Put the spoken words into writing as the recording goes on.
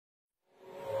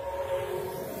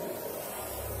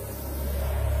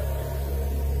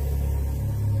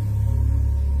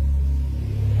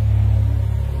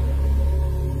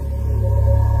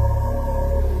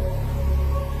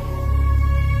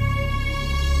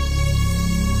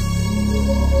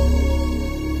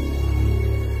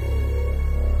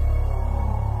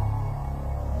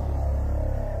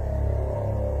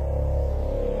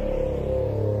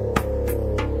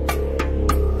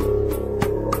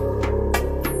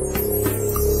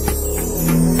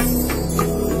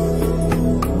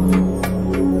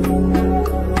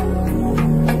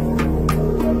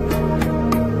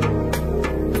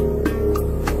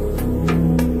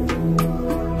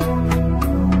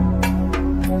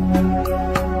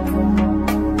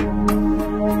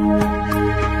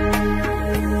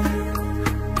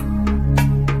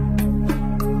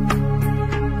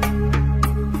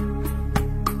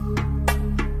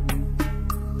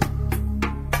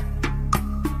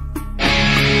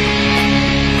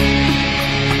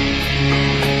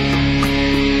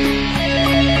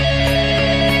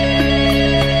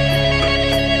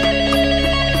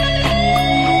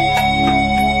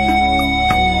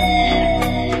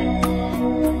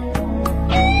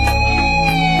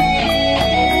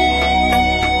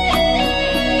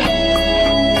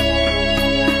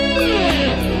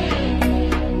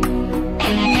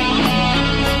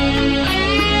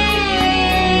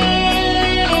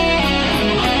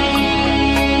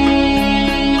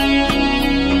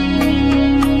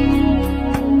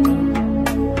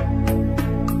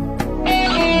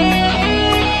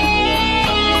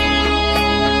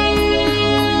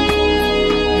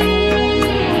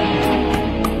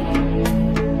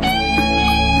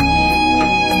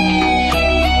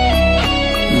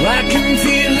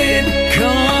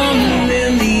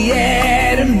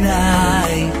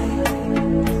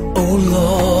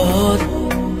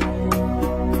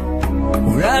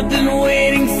I've been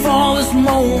waiting for this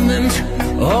moment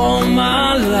all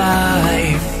my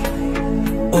life.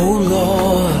 Oh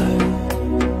Lord,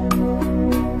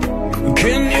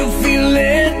 can you feel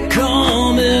it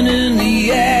coming in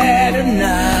the air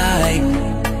tonight?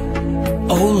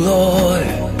 Oh Lord,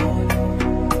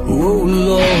 oh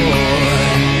Lord.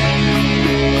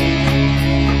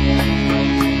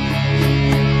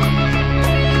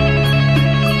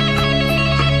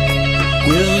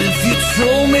 Well, if you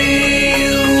told me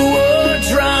you were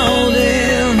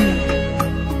drowning,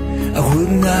 I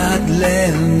would not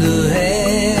lend a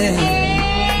hand.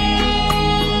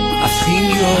 I've seen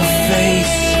your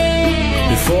face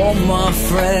before, my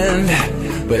friend,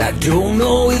 but I don't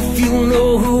know if you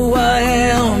know who I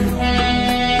am.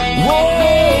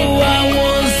 Whoa, I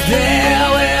was there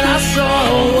when I saw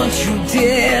what you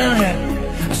did.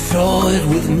 I saw it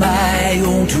with my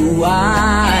own two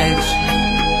eyes.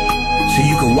 So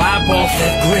you can wipe off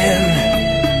that grin.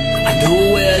 I know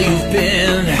where you've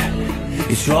been.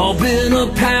 It's all been a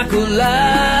pack of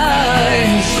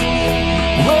lies.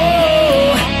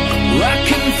 Oh, I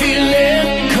can feel it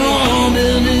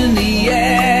coming in the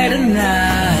air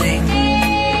tonight.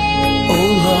 Oh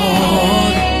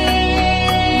Lord,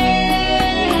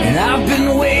 and I've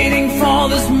been waiting for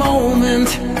this moment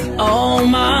all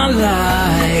my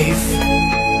life.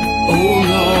 Oh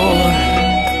Lord,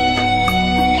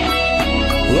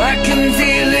 I can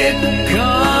feel it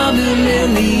coming in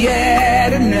the air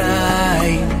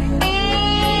tonight.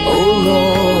 Oh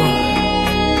Lord,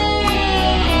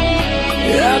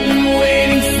 I've been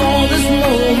waiting for this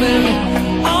moment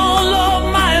all of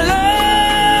my life.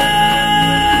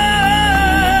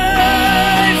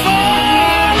 Oh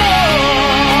Lord,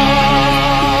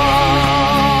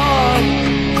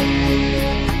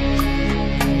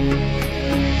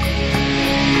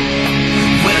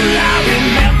 well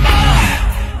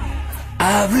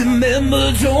I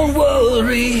remember, don't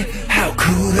worry, how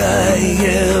could I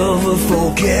ever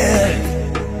forget?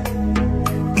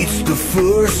 It's the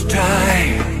first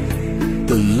time,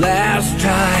 the last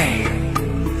time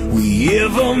we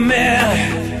ever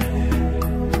met.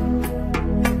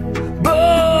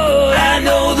 But I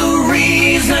know the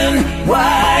reason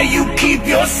why you keep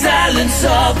your silence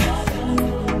up.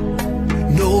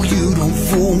 No, you don't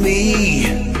fool me,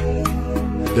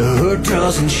 the hurt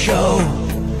doesn't show,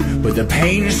 but the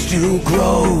pain still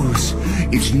grows.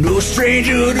 It's no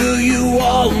stranger to you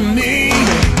or me.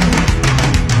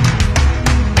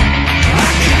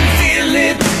 I can feel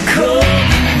it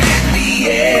coming in the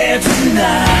air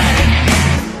tonight.